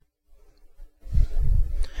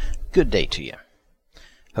good day to you.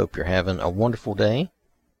 Hope you're having a wonderful day.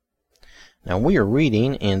 Now we are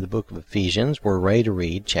reading in the book of Ephesians. We're ready to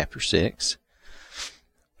read chapter 6.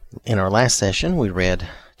 In our last session, we read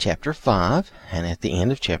chapter 5, and at the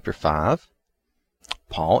end of chapter 5,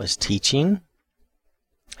 Paul is teaching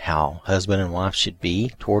how husband and wife should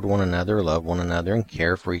be toward one another, love one another, and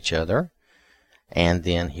care for each other. And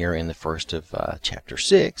then here in the first of chapter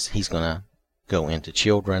 6, he's going to go into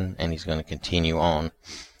children, and he's going to continue on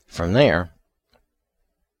from there.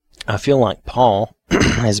 I feel like Paul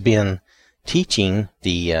has been teaching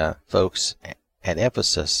the folks at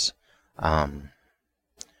Ephesus,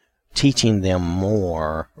 teaching them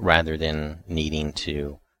more rather than needing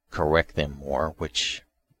to correct them more, which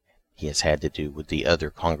he has had to do with the other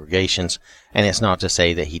congregations. And it's not to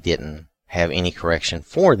say that he didn't have any correction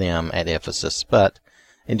for them at Ephesus, but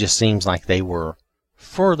it just seems like they were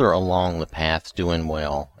further along the path doing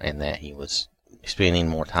well, and that he was spending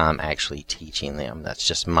more time actually teaching them. That's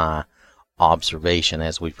just my observation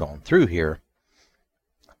as we've gone through here.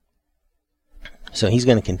 So he's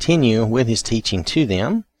going to continue with his teaching to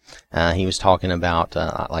them. He was talking about,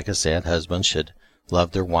 like I said, husbands should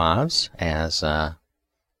love their wives as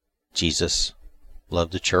Jesus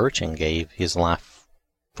loved the church and gave his life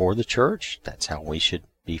for the church. That's how we should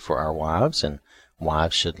be for our wives, and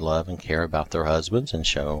wives should love and care about their husbands and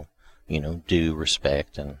show, due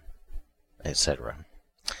respect and etc.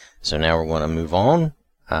 So now we're going to move on.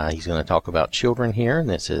 He's going to talk about children here.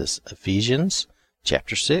 This is Ephesians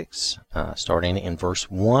chapter 6, starting in verse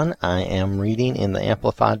 1. I am reading in the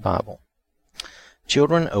Amplified Bible.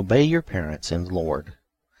 Children, obey your parents in the Lord.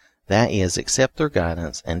 That is, accept their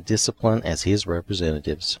guidance and discipline as his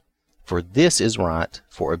representatives. For this is right,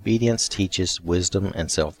 for obedience teaches wisdom and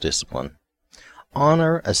self-discipline.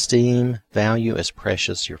 Honor, esteem, value as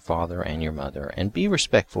precious your father and your mother, and be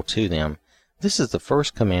respectful to them. This is the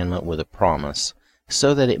first commandment with a promise,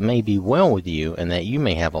 so that it may be well with you, and that you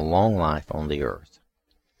may have a long life on the earth.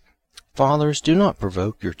 Fathers, do not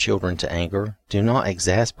provoke your children to anger. Do not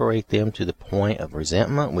exasperate them to the point of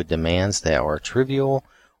resentment with demands that are trivial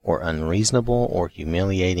or unreasonable or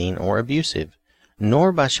humiliating or abusive,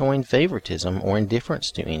 nor by showing favoritism or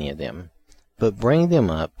indifference to any of them, but bring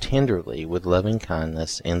them up tenderly with loving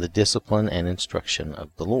kindness in the discipline and instruction of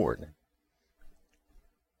the Lord.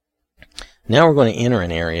 Now we're going to enter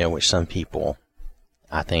an area which some people,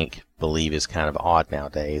 I think, believe is kind of odd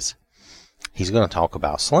nowadays. He's going to talk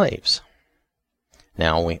about slaves.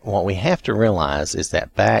 Now, what we have to realize is that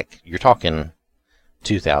you're talking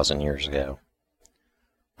 2,000 years ago.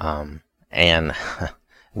 And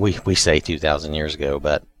we say 2,000 years ago,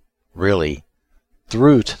 but really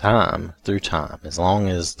through time, as long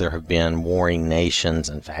as there have been warring nations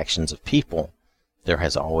and factions of people, there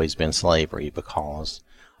has always been slavery, because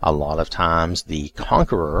a lot of times the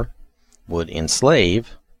conqueror would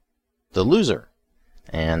enslave the loser.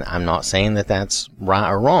 And I'm not saying that that's right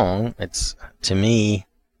or wrong. It's, to me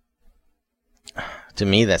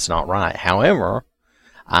that's not right. However,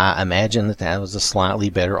 I imagine that was a slightly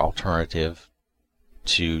better alternative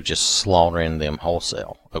to just slaughtering them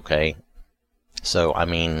wholesale, okay? So, I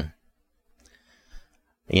know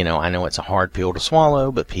it's a hard pill to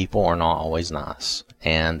swallow, but people are not always nice.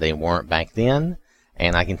 And they weren't back then.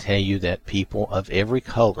 And I can tell you that people of every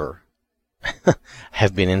color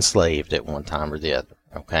have been enslaved at one time or the other,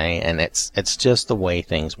 okay? And it's just the way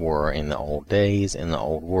things were in the old days, in the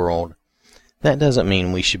old world. That doesn't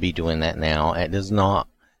mean we should be doing that now. It does not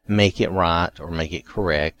make it right or make it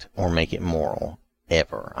correct or make it moral,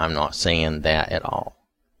 ever. I'm not saying that at all.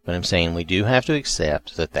 But I'm saying we do have to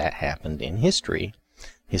accept that happened in history,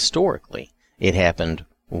 historically. It happened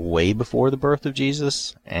way before the birth of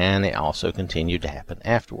Jesus, and it also continued to happen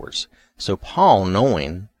afterwards. So Paul,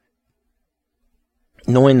 knowing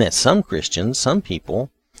that some Christians, some people,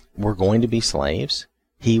 were going to be slaves,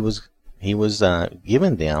 he was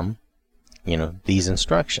giving them, these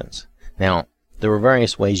instructions. Now, there were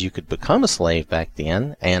various ways you could become a slave back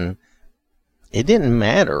then, and it didn't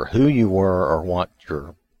matter who you were or what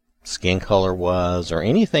your skin color was or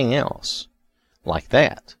anything else like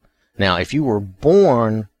that. Now, if you were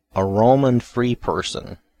born a Roman free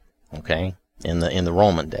person, okay, in the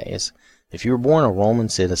Roman days, if you were born a Roman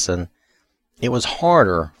citizen, it was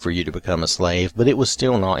harder for you to become a slave, but it was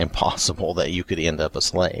still not impossible that you could end up a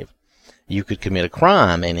slave. You could commit a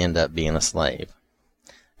crime and end up being a slave,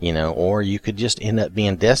 or you could just end up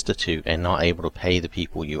being destitute and not able to pay the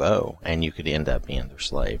people you owe, and you could end up being their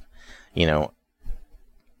slave.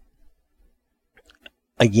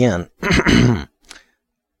 Again,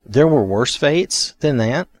 there were worse fates than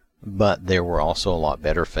that, but there were also a lot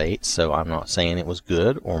better fates, so I'm not saying it was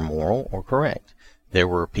good or moral or correct. There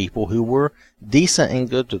were people who were decent and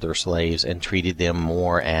good to their slaves and treated them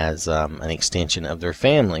more as an extension of their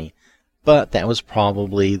family. But that was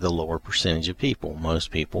probably the lower percentage of people.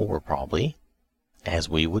 Most people were probably, as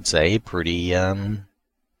we would say, pretty,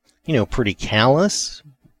 pretty callous,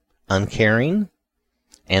 uncaring.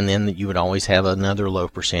 And then you would always have another low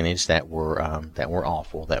percentage that were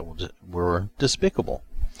awful, that were despicable.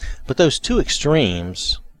 But those two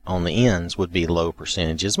extremes on the ends would be low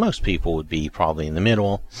percentages. Most people would be probably in the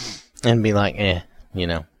middle and be like, And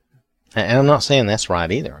I'm not saying that's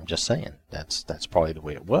right either. I'm just saying that's probably the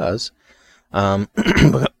way it was.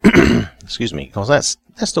 Excuse me, because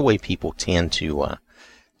that's the way people tend to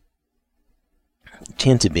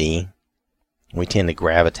be. We tend to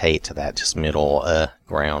gravitate to that just middle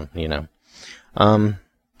ground,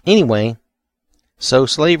 Anyway, so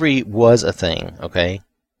slavery was a thing, okay?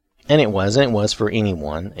 And it was for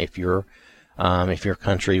anyone. If your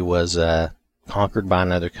country was conquered by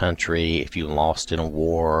another country, if you lost in a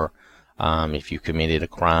war, if you committed a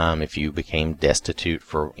crime, if you became destitute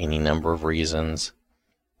for any number of reasons,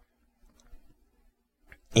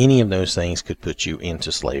 any of those things could put you into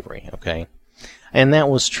slavery, okay? And that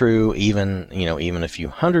was true even a few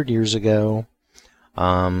hundred years ago.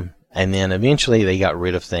 And then eventually they got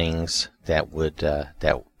rid of things that would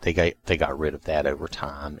they got rid of that over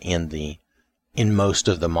time in most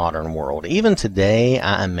of the modern world. Even today,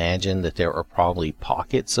 I imagine that there are probably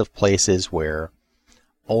pockets of places where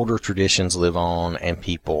older traditions live on and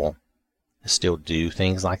people still do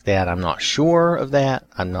things like that. I'm not sure of that.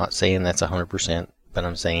 I'm not saying that's 100%, but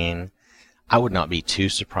I'm saying I would not be too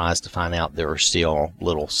surprised to find out there are still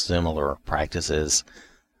little similar practices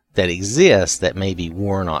that exist that maybe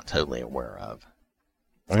we're not totally aware of.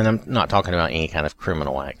 And I'm not talking about any kind of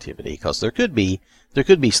criminal activity, because there could be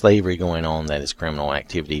slavery going on that is criminal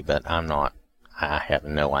activity, but I have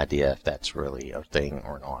no idea if that's really a thing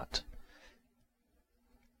or not.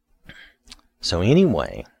 So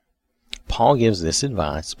anyway, Paul gives this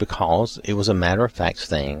advice because it was a matter-of-fact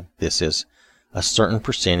thing. This is a certain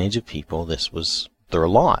percentage of people. This was their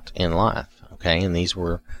lot in life, okay? And these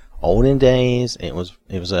were olden days. It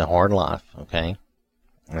was a hard life, okay?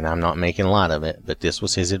 And I'm not making a lot of it, but this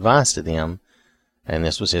was his advice to them, and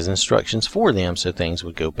this was his instructions for them so things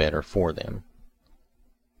would go better for them.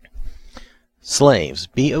 Slaves,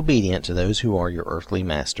 be obedient to those who are your earthly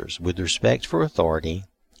masters, with respect for authority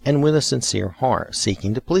and with a sincere heart,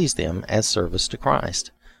 seeking to please them as service to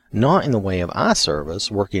Christ, not in the way of eye service,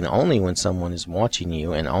 working only when someone is watching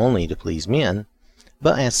you and only to please men,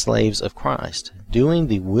 but as slaves of Christ, doing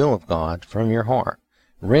the will of God from your heart,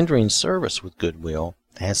 rendering service with good will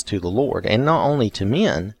as to the Lord, and not only to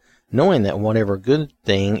men, knowing that whatever good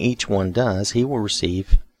thing each one does, he will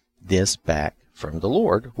receive this back from the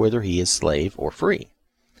Lord, whether he is slave or free.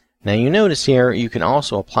 Now you notice here, you can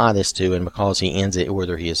also apply this to, and because he ends it,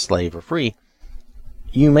 whether he is slave or free,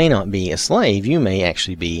 you may not be a slave, you may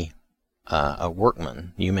actually be a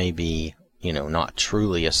workman. You may be, not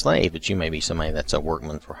truly a slave, but you may be somebody that's a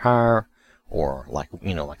workman for hire, or like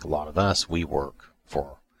a lot of us, we work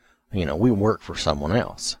for someone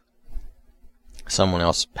else. Someone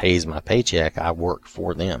else pays my paycheck, I work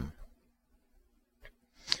for them.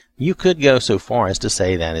 You could go so far as to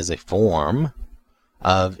say that is a form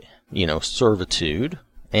of, servitude,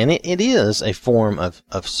 and it is a form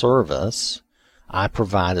of service. I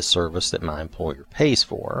provide a service that my employer pays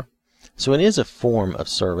for. So it is a form of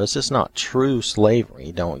service. It's not true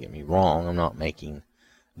slavery, don't get me wrong. I'm not making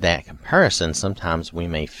that comparison. Sometimes we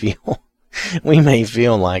may feel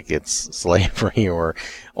like it's slavery or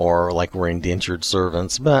like we're indentured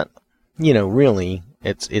servants, but really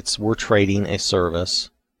it's we're trading a service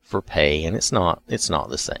for pay, and it's not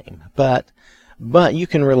the same. But you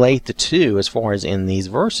can relate the two, as far as in these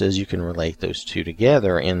verses, you can relate those two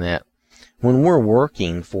together, in that when we're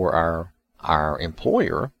working for our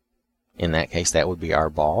employer, in that case that would be our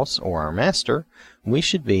boss or our master, we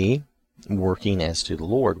should be working as to the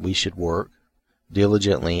Lord. We should work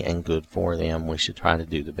diligently and good for them. We should try to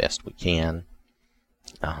do the best we can,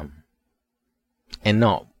 and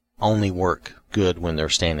not only work good when they're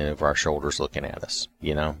standing over our shoulders looking at us.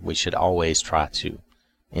 We should always try to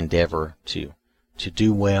endeavor to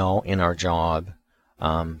do well in our job.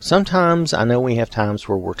 Sometimes I know we have times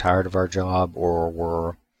where we're tired of our job, or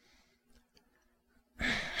we're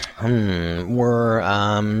kind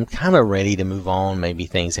of ready to move on. Maybe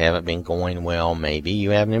things haven't been going well. Maybe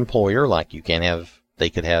you have an employer, like they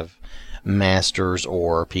could have masters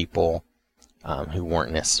or people who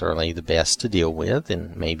weren't necessarily the best to deal with,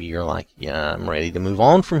 and maybe you're like, yeah, I'm ready to move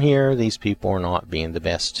on from here. These people are not being the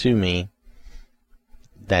best to me.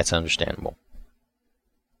 That's understandable.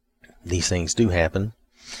 these things do happen.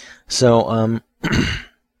 So,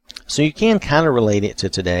 so you can kind of relate it to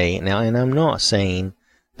today. Now, and I'm not saying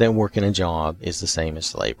that working a job is the same as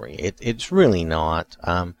slavery. It's really not.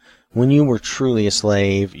 When you were truly a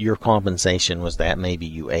slave, your compensation was that maybe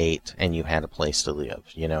you ate and you had a place to live,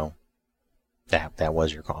 you know. That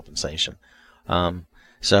was your compensation.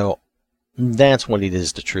 So that's what it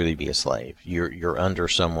is to truly be a slave. You're under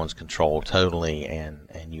someone's control totally, and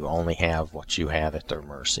you only have what you have at their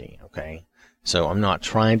mercy, okay? So I'm not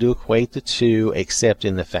trying to equate the two, except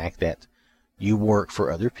in the fact that you work for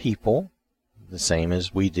other people, the same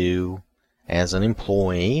as we do as an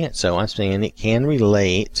employee. So I'm saying it can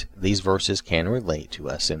relate, these verses can relate to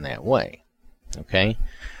us in that way, okay?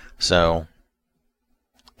 So,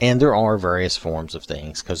 and there are various forms of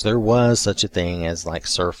things, because there was such a thing as like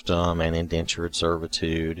serfdom and indentured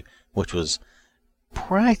servitude, which was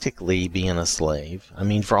practically being a slave. I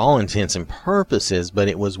mean, for all intents and purposes, but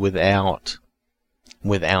it was without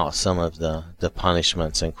some of the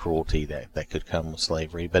punishments and cruelty that could come with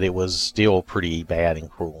slavery. But it was still pretty bad and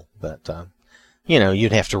cruel. But, you know,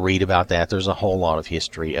 you'd have to read about that. There's a whole lot of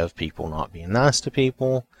history of people not being nice to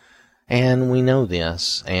people, and we know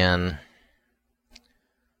this, and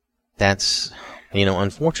that's, you know,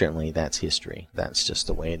 unfortunately, that's history. That's just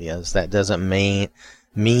the way it is. That doesn't mean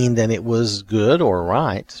that it was good or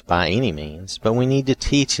right by any means, but we need to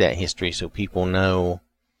teach that history so people know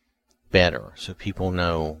better, so people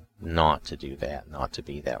know not to do that, not to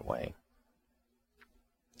be that way.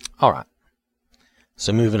 All right.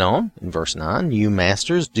 So moving on, in verse 9, you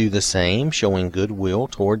masters do the same, showing goodwill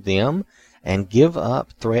toward them, and give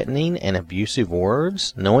up threatening and abusive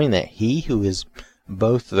words, knowing that he who is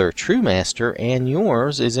both their true master and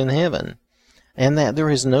yours is in heaven, and that there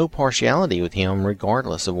is no partiality with him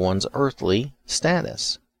regardless of one's earthly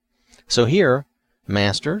status. So here,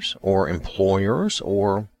 masters or employers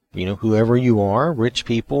or, you know, whoever you are, rich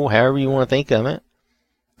people, however you want to think of it,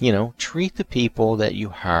 you know, treat the people that you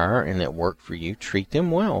hire and that work for you, treat them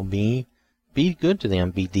well. Be good to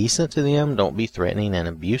them. Be decent to them. Don't be threatening and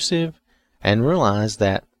abusive. And realize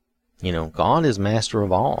that, you know, God is master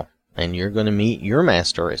of all. And you're going to meet your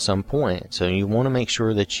master at some point. So you want to make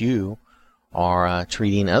sure that you are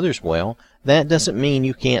treating others well. That doesn't mean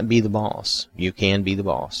you can't be the boss. You can be the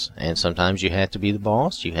boss. And sometimes you have to be the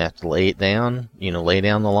boss. You have to lay it down, you know, lay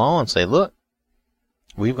down the law and say, look,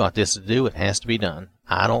 we've got this to do. It has to be done.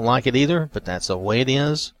 I don't like it either, but that's the way it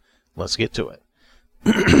is. Let's get to it.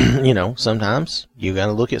 You know, sometimes you got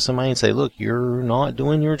to look at somebody and say, look, you're not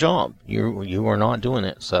doing your job. You are not doing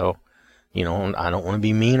it. So, you know, I don't want to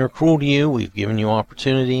be mean or cruel to you. We've given you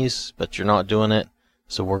opportunities, but you're not doing it.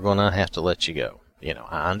 So we're going to have to let you go. You know,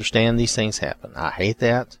 I understand these things happen. I hate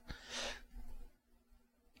that.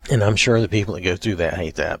 And I'm sure the people that go through that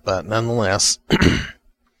hate that. But nonetheless,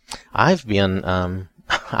 I've been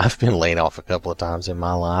laid off a couple of times in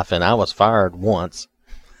my life, and I was fired once.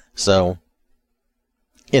 So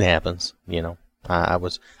it happens, you know. I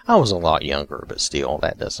was a lot younger, but still,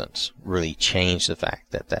 that doesn't really change the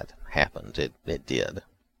fact that that happened. It did.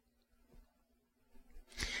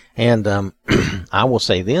 And I will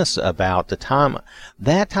say this about that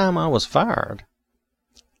time I was fired.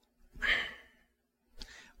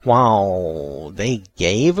 While they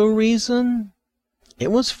gave a reason,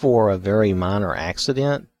 it was for a very minor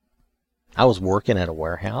accident. I was working at a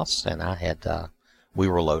warehouse, and I had we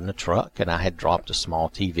were loading a truck, and I had dropped a small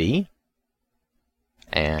TV,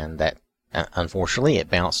 and that unfortunately it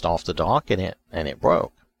bounced off the dock and it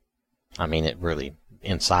broke. I mean, it really,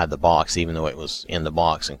 inside the box, even though it was in the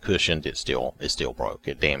box and cushioned, it still broke.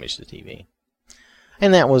 It damaged the TV.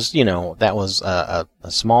 And that was, you know, a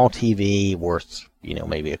small TV worth, you know,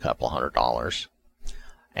 maybe a couple $100.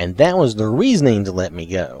 And that was the reasoning to let me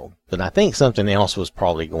go. But I think something else was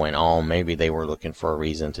probably going on. Maybe they were looking for a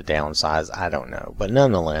reason to downsize. I don't know. But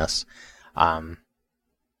nonetheless,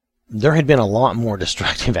 there had been a lot more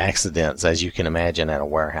destructive accidents, as you can imagine, at a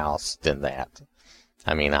warehouse than that.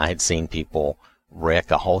 I mean, I had seen people wreck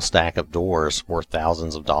a whole stack of doors worth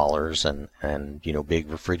thousands of dollars, and you know, big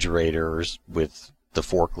refrigerators with the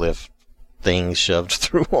forklift things shoved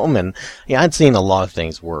through them, and yeah, I'd seen a lot of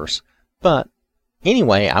things worse. But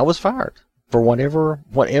anyway, I was fired for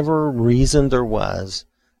whatever reason there was.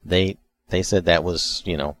 They said that was,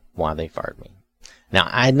 you know, why they fired me. Now,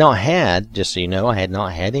 I had not had, just so you know, I had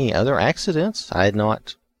not had any other accidents. I had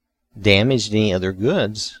not damaged any other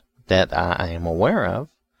goods that I am aware of.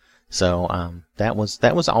 So that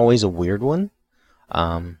was always a weird one,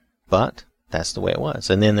 but that's the way it was.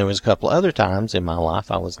 And then there was a couple other times in my life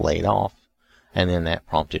I was laid off, and then that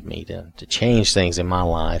prompted me to change things in my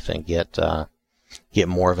life and get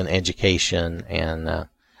more of an education and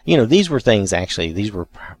these were things, actually, these were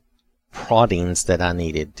proddings that I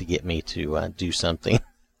needed to get me to do something,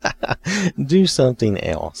 do something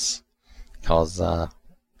else, because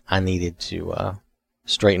I needed to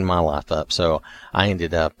straighten my life up. So I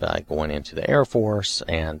ended up going into the Air Force,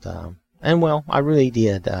 and well, I really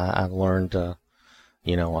did. I learned, I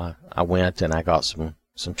went and I got some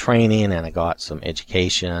training, and I got some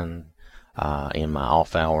education in my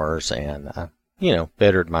off hours, and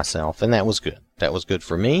bettered myself, and that was good. That was good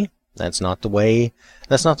for me. That's not the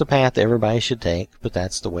path everybody should take, but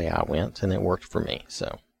that's the way I went, and it worked for me.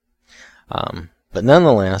 So, but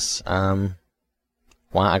nonetheless, why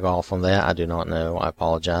I got off on that, I do not know. I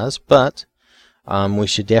apologize, but you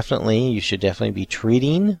should definitely be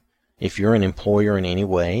treating, if you're an employer in any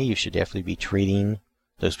way, you should definitely be treating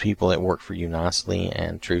those people that work for you nicely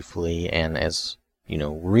and truthfully and as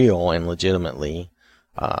real and legitimately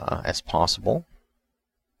as possible.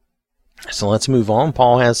 So let's move on.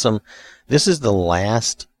 Paul has this is the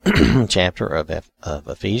last chapter of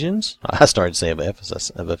Ephesians. I started to say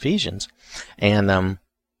of Ephesians. And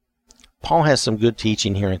Paul has some good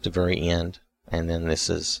teaching here at the very end. And then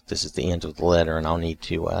this is the end of the letter, and I'll need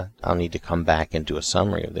to come back and do a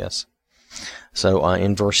summary of this. So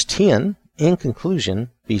in verse 10, in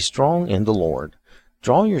conclusion, be strong in the Lord.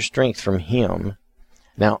 Draw your strength from Him.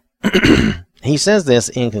 Now, he says this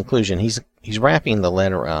in conclusion. He's wrapping the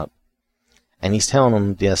letter up, and he's telling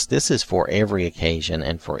them this is for every occasion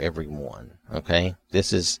and for everyone. Okay?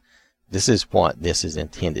 This is what this is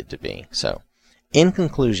intended to be. So, in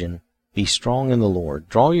conclusion, be strong in the Lord.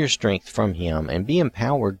 Draw your strength from Him, and be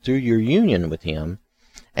empowered through your union with Him,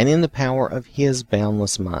 and in the power of His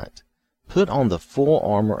boundless might. Put on the full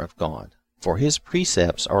armor of God, for His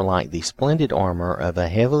precepts are like the splendid armor of a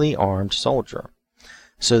heavily armed soldier,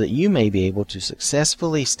 so that you may be able to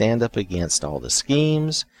successfully stand up against all the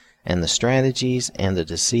schemes and the strategies and the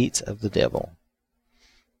deceits of the devil.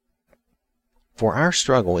 For our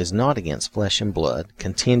struggle is not against flesh and blood,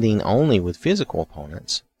 contending only with physical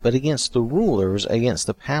opponents, but against the rulers, against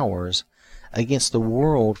the powers, against the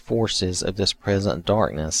world forces of this present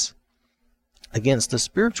darkness, against the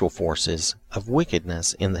spiritual forces of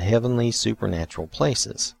wickedness in the heavenly supernatural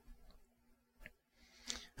places.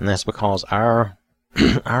 And that's because our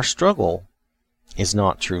struggle is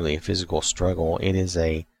not truly a physical struggle.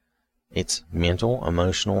 It's mental,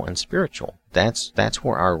 emotional, and spiritual. That's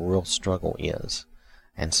where our real struggle is.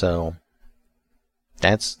 And so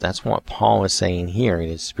that's what Paul is saying here. It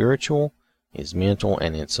is spiritual, it's mental,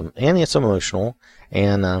 and it's emotional.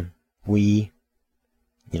 And we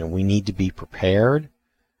need to be prepared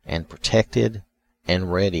and protected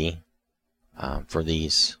and ready for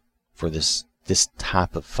this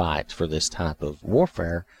type of fight, for this type of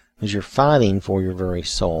warfare, because you're fighting for your very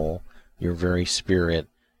soul, your very spirit,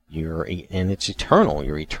 and it's eternal.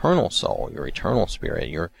 Your eternal soul, your eternal spirit.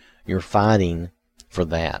 You're fighting for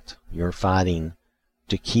that. You're fighting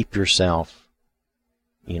to keep yourself,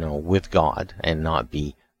 with God, and not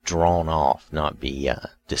be drawn off, not be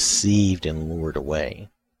deceived and lured away.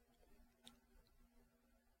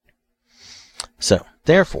 So,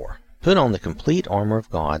 therefore, put on the complete armor of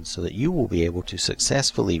God, so that you will be able to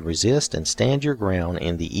successfully resist and stand your ground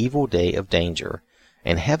in the evil day of danger,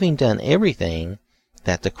 and having done everything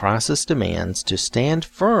that the crisis demands, to stand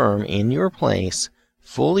firm in your place,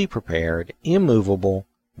 fully prepared, immovable,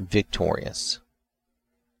 victorious.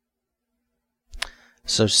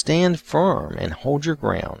 So stand firm and hold your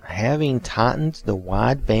ground, having tightened the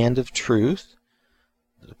wide band of truth,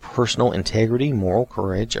 the personal integrity, moral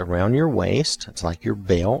courage around your waist. It's like your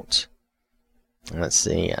belt. Let's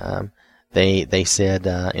see. They said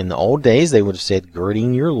in the old days they would have said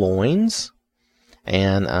girding your loins,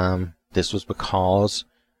 and this was because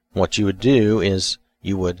what you would do is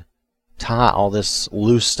you would tie all this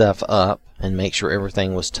loose stuff up and make sure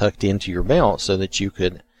everything was tucked into your belt so that you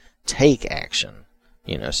could take action,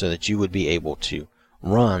 so that you would be able to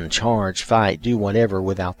run, charge, fight, do whatever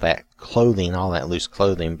without that clothing, all that loose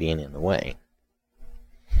clothing being in the way.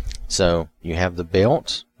 So you have the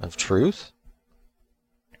belt of truth,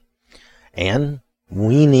 and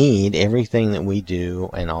we need everything that we do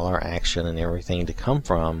and all our action and everything to come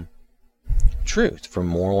from truth, from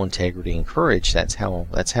moral integrity and courage. That's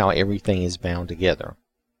how everything is bound together.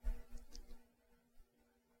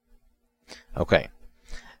 Okay.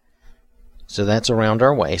 So that's around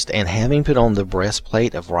our waist. And having put on the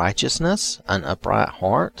breastplate of righteousness, an upright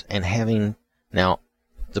heart, and having, now,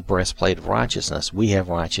 the breastplate of righteousness, we have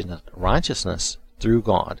righteousness through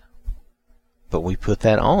God. But we put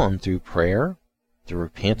that on through prayer, through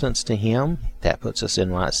repentance to Him. That puts us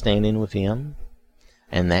in right standing with Him.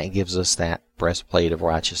 And that gives us that breastplate of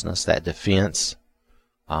righteousness, that defense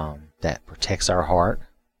that protects our heart,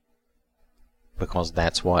 because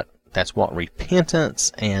that's what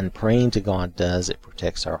repentance and praying to God does. It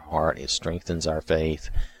protects our heart. It strengthens our faith.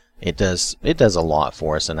 It does a lot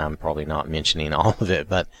for us, and I'm probably not mentioning all of it,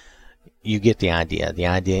 but you get the idea. The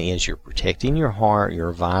idea is you're protecting your heart,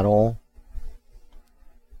 your vital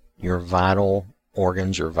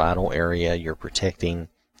organs, your vital area. You're protecting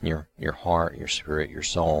your heart, your spirit, your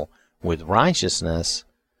soul with righteousness.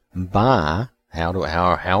 By how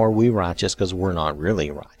are we righteous? Because we're not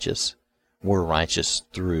really righteous. We're righteous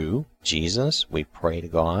through Jesus. We pray to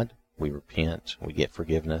God, we repent, we get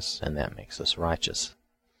forgiveness, and that makes us righteous.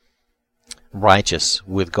 Righteous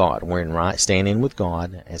with God. We're in standing with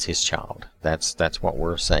God as His child. That's what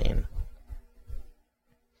we're saying.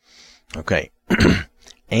 Okay.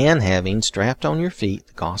 And having strapped on your feet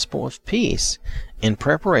the gospel of peace, in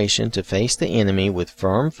preparation to face the enemy with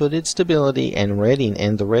firm-footed stability and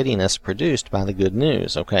the readiness produced by the good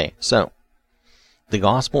news. Okay, so the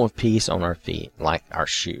gospel of peace on our feet, like our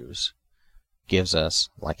shoes, gives us,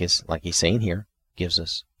 like he's saying here, gives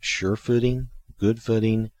us sure footing, good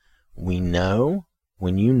footing. We know,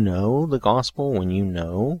 when you know the gospel, when you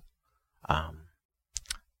know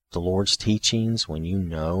the Lord's teachings, when you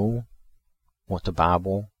know what the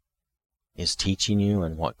Bible is teaching you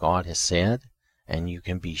and what God has said, and you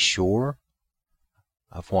can be sure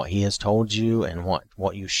of what He has told you and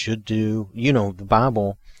what you should do. You know, the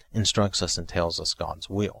Bible instructs us and tells us God's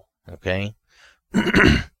will, okay?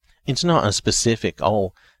 It's not a specific,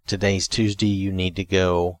 today's Tuesday, you need to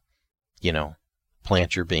go,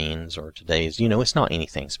 plant your beans, or today's, it's not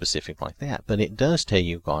anything specific like that, but it does tell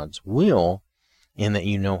you God's will, in that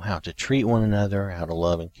you know how to treat one another, how to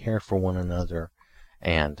love and care for one another,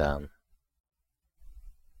 and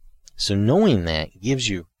so knowing that gives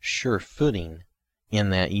you sure footing, in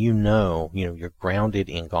that you're grounded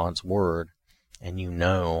in God's Word, and you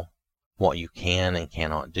know what you can and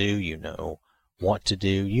cannot do, you know what to do,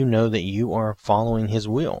 you know that you are following His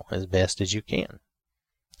will as best as you can.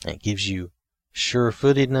 It gives you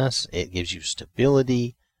sure-footedness, it gives you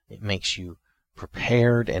stability, it makes you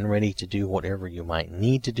prepared and ready to do whatever you might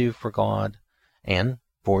need to do for God and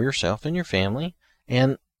for yourself and your family,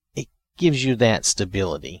 and it gives you that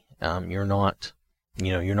stability. You're not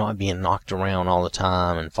being knocked around all the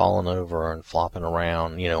time and falling over and flopping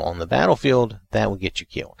around. On the battlefield, that will get you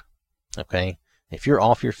killed. Okay? If you're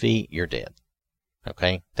off your feet, you're dead.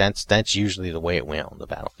 Okay? That's usually the way it went on the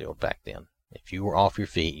battlefield back then. If you were off your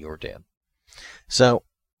feet, you were dead. So,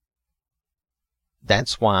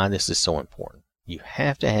 that's why this is so important. You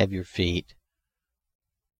have to have your feet,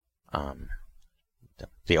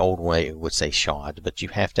 the old way would say shod, but you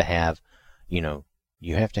have to have,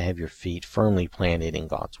 you have to have your feet firmly planted in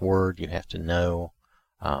God's Word. You have to know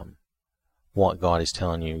what God is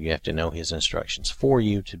telling you. You have to know His instructions for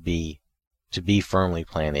you to be firmly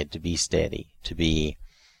planted, to be steady, to be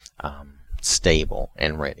stable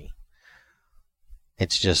and ready.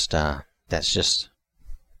 It's just that's just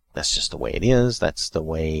the way it is. That's the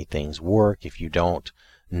way things work. If you don't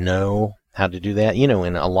know how to do that,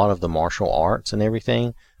 in a lot of the martial arts and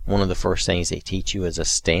everything, one of the first things they teach you is a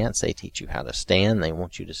stance. They teach you how to stand. They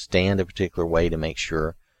want you to stand a particular way to make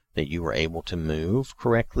sure that you are able to move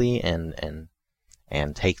correctly and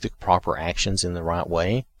take the proper actions in the right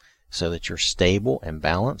way, so that you're stable and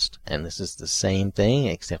balanced. And this is the same thing,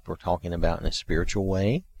 except we're talking about in a spiritual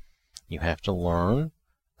way. You have to learn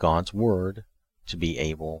God's Word to be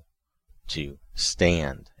able to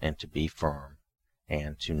stand and to be firm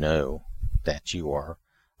and to know that you are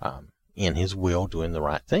in His will doing the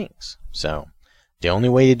right things. So the only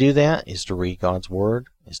way to do that is to read God's Word,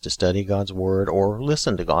 is to study God's Word, or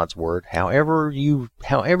listen to God's Word. However you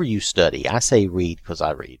study. I say read because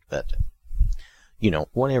I read, but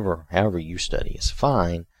however you study is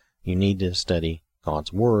fine. You need to study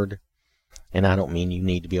God's Word. And I don't mean you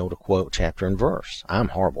need to be able to quote chapter and verse. I'm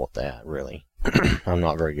horrible at that, really. I'm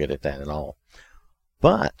not very good at that at all.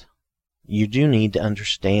 But you do need to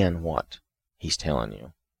understand what He's telling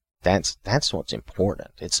you. That's what's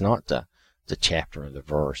important. It's not the chapter or the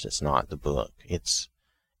verse. It's not the book. It's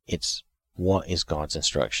what is God's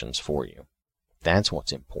instructions for you. That's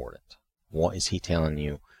what's important. What is He telling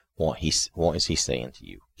you? What is He saying to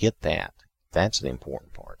you? Get that. That's the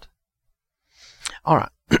important part. All right.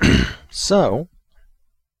 So,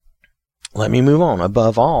 let me move on.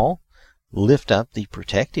 Above all, lift up the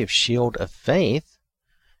protective shield of faith,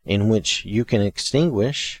 in which you can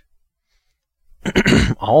extinguish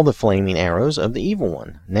all the flaming arrows of the evil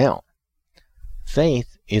one. Now,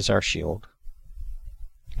 faith is our shield,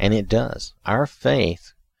 and it does. Our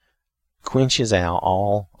faith quenches out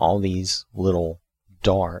all these little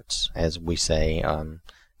darts, as we say.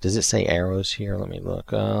 does it say arrows here? Let me look.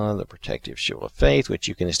 The protective shield of faith, which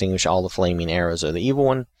you can extinguish all the flaming arrows of the evil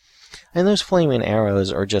one. And those flaming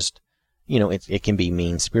arrows are just, it can be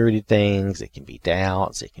mean-spirited things. It can be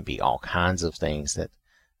doubts. It can be all kinds of things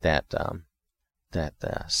that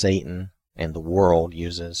Satan and the world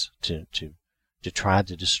uses to try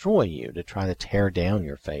to destroy you, to try to tear down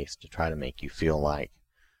your faith, to try to make you feel like,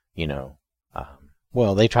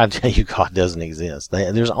 well, they try to tell you God doesn't exist.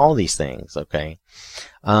 There's all these things, okay?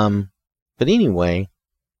 But anyway,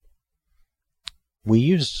 we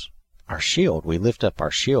use our shield. We lift up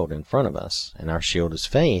our shield in front of us, and our shield is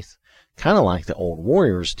faith, kind of like the old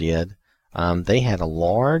warriors did. They had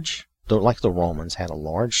like the Romans, had a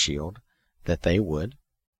large shield that they would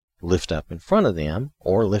lift up in front of them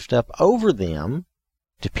or lift up over them,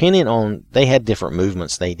 depending on, they had different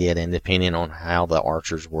movements they did, and depending on how the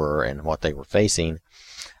archers were and what they were facing,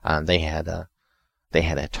 they had a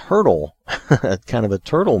turtle, kind of a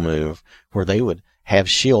turtle move, where they would have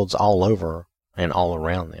shields all over and all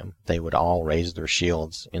around them. They would all raise their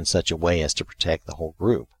shields in such a way as to protect the whole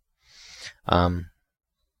group.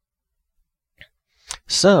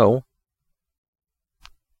 So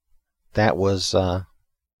that was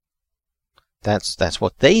that's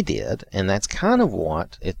what they did, and that's kind of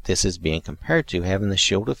what this is being compared to, having the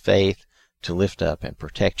shield of faith to lift up and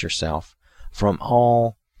protect yourself from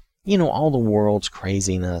all the world's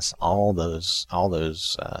craziness, all those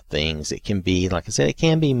things. It can be, like I said, it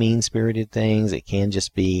can be mean-spirited things. It can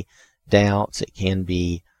just be doubts. It can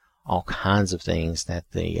be all kinds of things that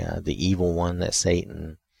the evil one, that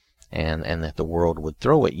Satan, and that the world would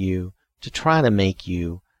throw at you to try to make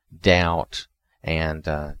you doubt and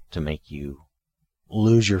to make you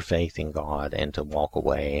lose your faith in God and to walk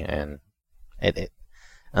away. And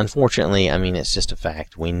unfortunately, it's just a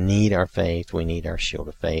fact. We need our faith. We need our shield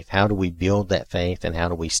of faith. How do we build that faith, and how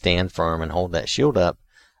do we stand firm and hold that shield up?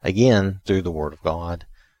 Again, through the Word of God.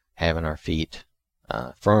 Having our feet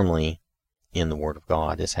firmly in the Word of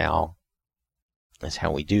God is how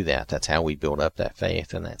we do that. That's how we build up that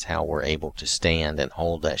faith, and that's how we're able to stand and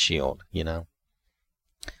hold that shield,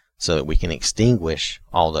 so that we can extinguish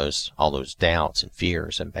all those doubts and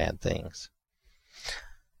fears and bad things.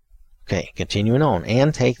 Okay, continuing on.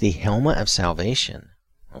 And take the helmet of salvation.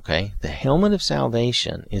 Okay, the helmet of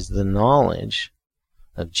salvation is the knowledge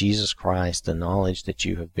of Jesus Christ, the knowledge that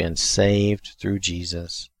you have been saved through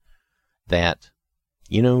Jesus, that,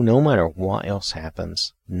 no matter what else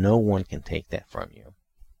happens, no one can take that from you.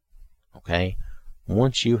 Okay,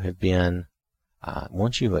 once you have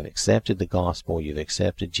accepted the gospel, you've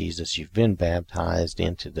accepted Jesus, you've been baptized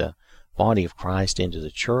into the body of Christ, into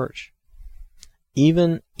the church,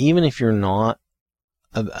 even if you're not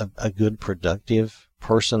a good, productive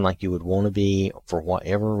person like you would want to be for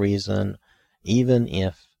whatever reason, even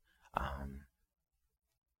if,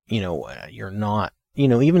 you're not,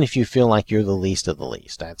 even if you feel like you're the least of the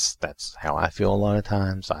least, that's how I feel a lot of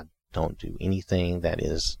times. I don't do anything that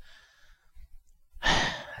is,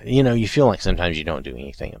 you feel like sometimes you don't do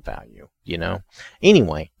anything of value,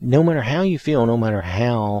 Anyway, no matter how you feel, no matter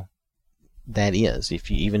how that is,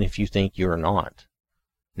 even if you think you're not,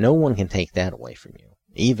 no one can take that away from you.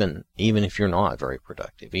 Even if you're not very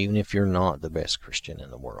productive, even if you're not the best Christian in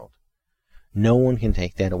the world, no one can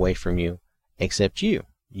take that away from you except you.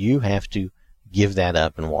 You have to give that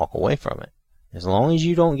up and walk away from it. As long as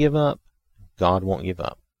you don't give up, God won't give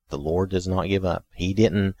up. The Lord does not give up. He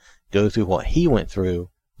didn't go through what He went through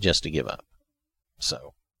just to give up.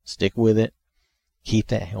 So stick with it. Keep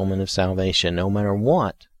that helmet of salvation. No matter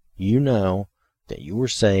what, you know that you were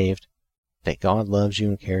saved, that God loves you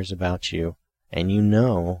and cares about you, and you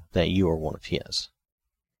know that you are one of His.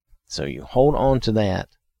 So you hold on to that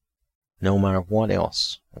no matter what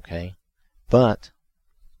else, okay? But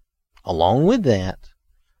along with that,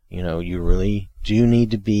 you really do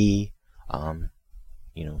need to be,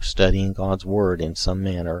 studying God's Word in some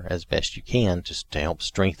manner as best you can to help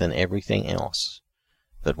strengthen everything else.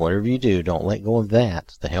 But whatever you do, don't let go of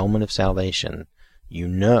that, the helmet of salvation.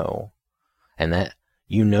 And that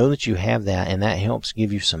you have that, and that helps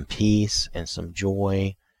give you some peace and some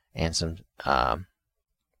joy and some, I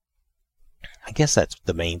guess that's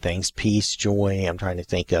the main things, peace, joy. I'm trying to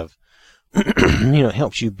think of, it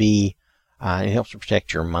helps you be, it helps to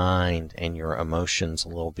protect your mind and your emotions a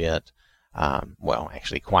little bit. Well,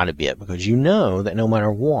 actually quite a bit, because you know that no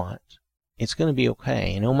matter what, it's going to be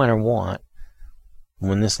okay. No matter what,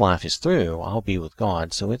 when this life is through, I'll be with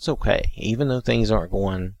God, so it's okay. Even though things aren't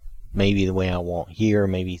going maybe the way I want here,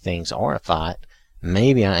 maybe things are a fight,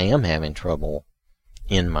 maybe I am having trouble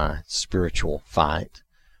in my spiritual fight,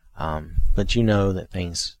 but you know that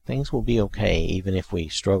things will be okay, even if we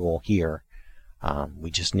struggle here.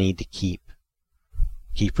 We just need to keep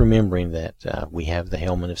remembering that we have the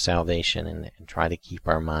helmet of salvation, and try to keep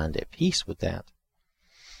our mind at peace with that.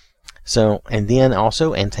 So, and then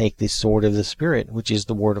also, and take the sword of the Spirit, which is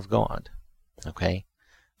the Word of God. Okay?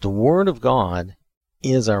 The Word of God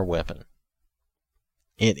is our weapon.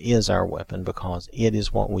 It is our weapon because it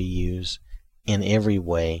is what we use in every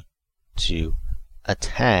way to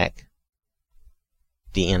attack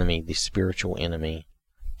the enemy, the spiritual enemy,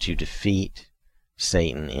 to defeat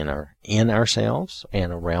Satan in ourselves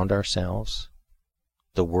and around ourselves.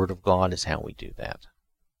 The Word of God is how we do that.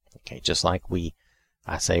 Okay, just like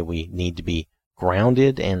I say we need to be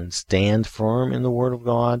grounded and stand firm in the Word of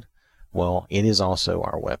God. Well, it is also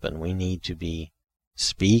our weapon. We need to be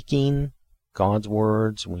speaking God's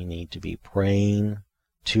words. We need to be praying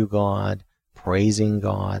to God, praising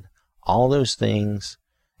God, all those things.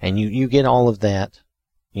 And you get all of that,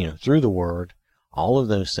 through the Word. All of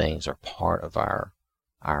those things are part of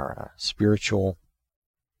our spiritual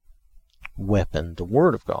weapon, the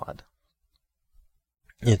Word of God.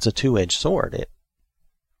 It's a two-edged sword.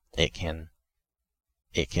 It can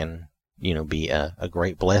be a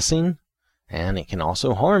great blessing, and it can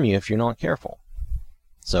also harm you if you're not careful.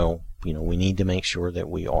 So, we need to make sure that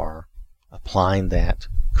we are applying that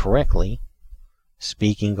correctly,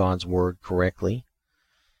 speaking God's Word correctly,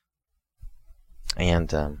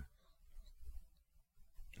 and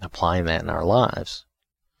applying that in our lives.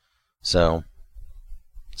 So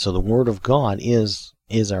the Word of God is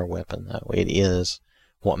our weapon, though. It is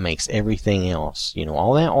what makes everything else.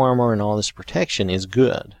 All that armor and all this protection is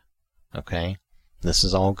good. Okay? This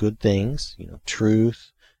is all good things.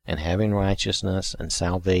 Truth and having righteousness and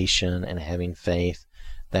salvation and having faith.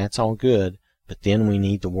 That's all good. But then we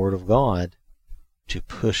need the Word of God to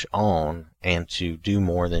push on and to do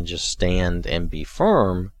more than just stand and be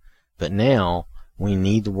firm. But now we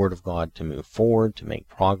need the Word of God to move forward, to make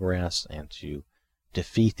progress, and to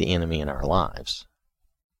defeat the enemy in our lives.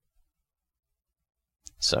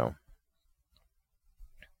 So,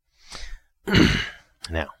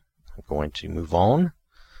 now, I'm going to move on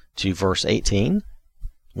to verse 18.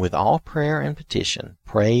 With all prayer and petition,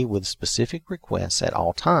 pray with specific requests at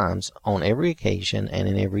all times, on every occasion, and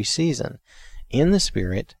in every season, in the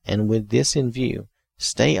Spirit, and with this in view,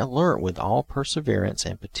 stay alert with all perseverance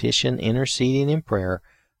and petition, interceding in prayer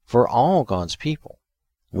for all God's people.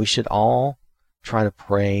 We should all try to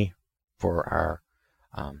pray for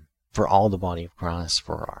all the body of Christ,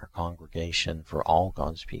 for our congregation, for all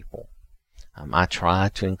God's people. I try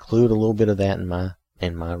to include a little bit of that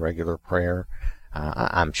in my regular prayer.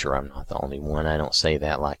 I'm sure I'm not the only one. I don't say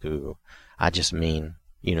that like, ooh. I just mean,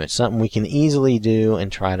 it's something we can easily do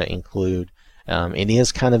and try to include. It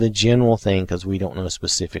is kind of a general thing because we don't know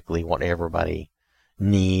specifically what everybody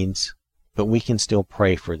needs, but we can still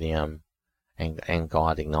pray for them, and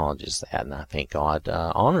God acknowledges that, and I think God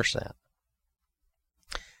honors that.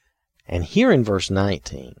 And here in verse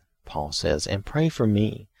 19, Paul says, and pray for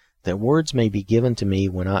me, that words may be given to me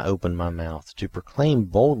when I open my mouth, to proclaim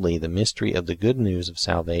boldly the mystery of the good news of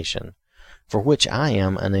salvation, for which I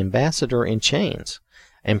am an ambassador in chains,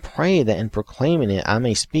 and pray that in proclaiming it I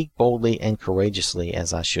may speak boldly and courageously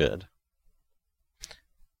as I should.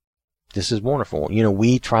 This is wonderful.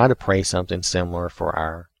 We try to pray something similar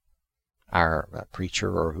for our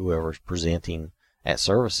preacher or whoever's presenting at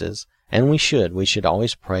services, and we should. We should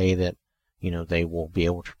always pray that, they will be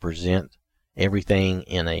able to present everything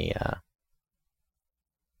in a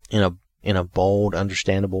bold,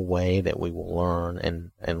 understandable way, that we will learn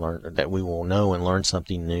and learn, that we will know and learn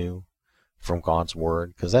something new from God's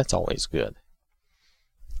Word, because that's always good.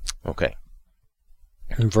 Okay.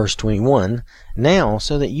 In verse 21, now,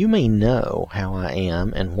 so that you may know how I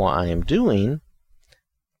am and what I am doing,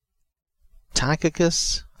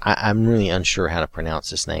 Tychicus, I'm really unsure how to pronounce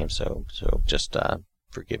this name, so just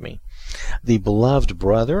forgive me. The beloved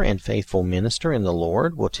brother and faithful minister in the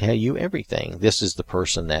Lord will tell you everything. This is the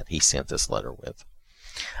person that he sent this letter with.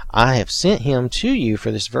 I have sent him to you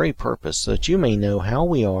for this very purpose, so that you may know how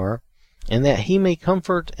we are, and that he may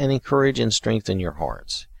comfort and encourage and strengthen your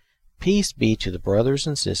hearts. Peace be to the brothers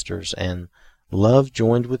and sisters, and love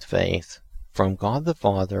joined with faith, from God the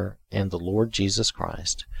Father and the Lord Jesus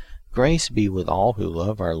Christ. Grace be with all who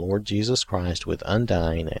love our Lord Jesus Christ with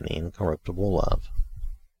undying and incorruptible love.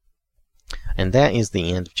 And that is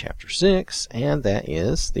the end of chapter 6, and that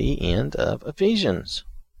is the end of Ephesians.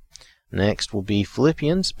 Next will be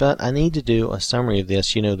Philippians, but I need to do a summary of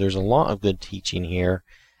this. There's a lot of good teaching here,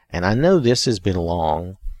 and I know this has been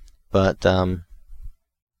long, but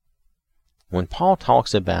when Paul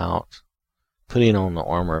talks about putting on the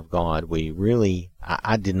armor of God,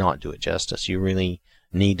 I did not do it justice. You really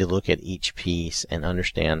need to look at each piece and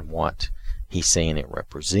understand what he's saying it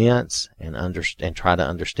represents, and try to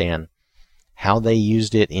understand how they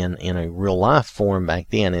used it in a real life form back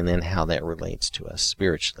then, and then how that relates to us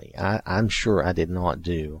spiritually. I'm sure I did not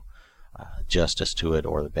do justice to it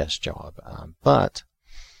or the best job, but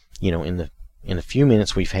in the few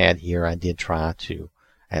minutes we've had here, I did try to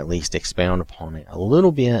at least expound upon it a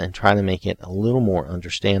little bit and try to make it a little more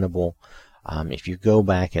understandable. If you go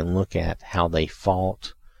back and look at how they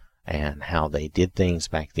fought and how they did things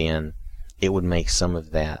back then, it would make some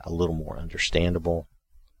of that a little more understandable.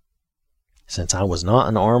 Since I was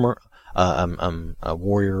not a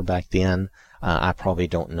warrior back then, I probably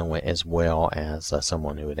don't know it as well as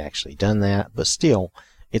someone who had actually done that, but still,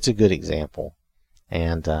 it's a good example.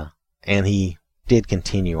 And he did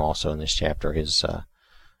continue also in this chapter his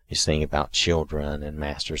thing about children and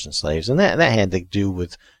masters and slaves, and that had to do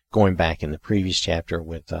with going back in the previous chapter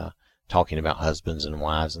with talking about husbands and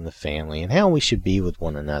wives and the family and how we should be with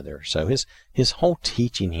one another. So his whole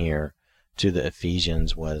teaching here to the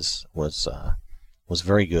Ephesians was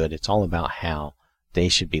very good. It's all about how they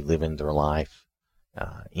should be living their life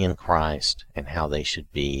in Christ, and how they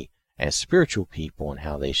should be as spiritual people, and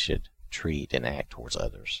how they should treat and act towards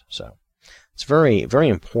others. So it's very, very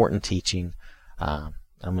important teaching. I'm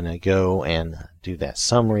going to go and do that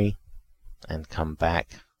summary and come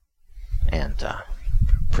back and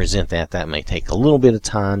present that. That may take a little bit of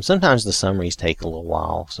time. Sometimes the summaries take a little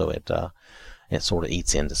while, so it sort of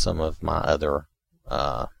eats into some of my other,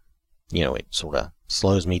 it sort of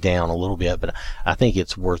slows me down a little bit, but I think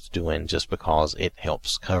it's worth doing just because it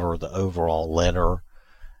helps cover the overall letter,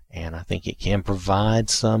 and I think it can provide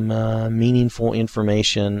some meaningful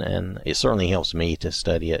information, and it certainly helps me to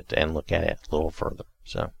study it and look at it a little further.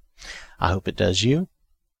 So I hope it does you.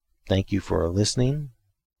 Thank you for listening.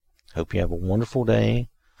 Hope you have a wonderful day.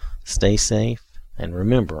 Stay safe, and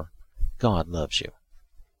remember, God loves you.